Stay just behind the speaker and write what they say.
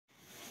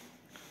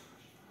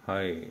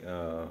Hi,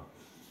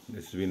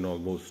 it's been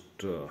almost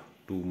 2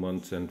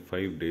 months and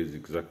 5 days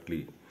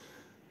exactly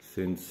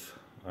since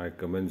I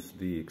commenced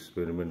the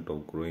experiment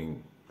of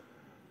growing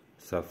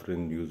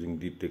saffron using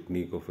the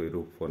technique of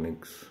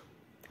aerophonics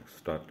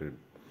started,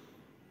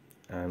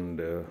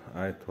 and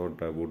I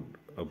thought I would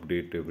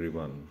update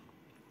everyone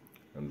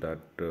and that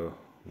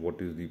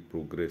what is the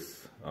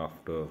progress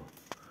after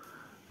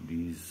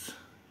these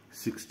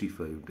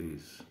 65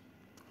 days.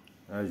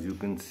 As you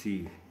can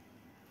see,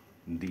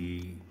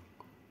 the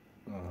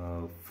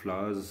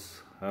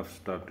flowers have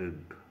started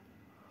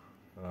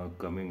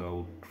coming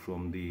out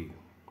from the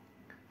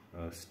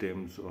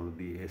stems or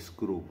the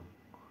escrow,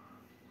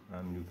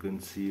 and you can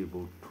see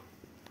about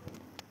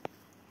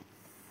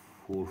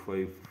 4 or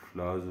 5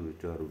 flowers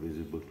which are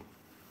visible.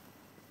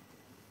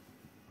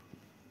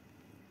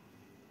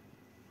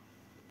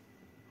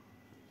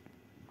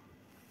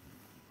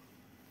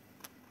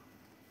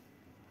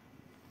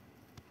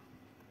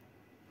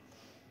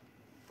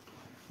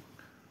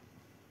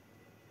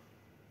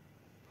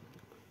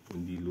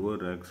 In the lower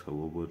racks,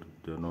 however,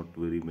 there are not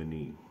very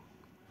many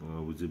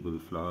visible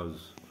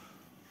flowers,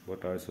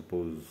 but I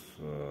suppose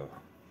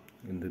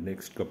in the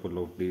next couple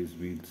of days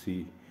we'll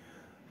see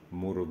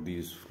more of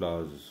these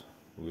flowers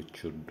which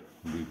should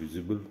be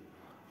visible,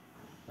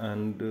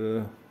 and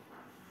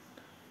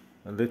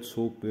let's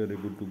hope we are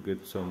able to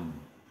get some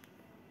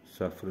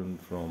saffron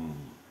from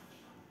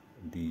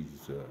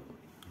these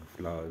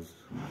flowers.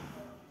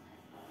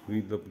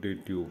 We'll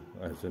update you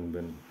as and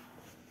when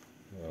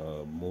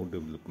more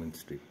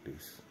developments take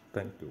place.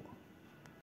 Thank you.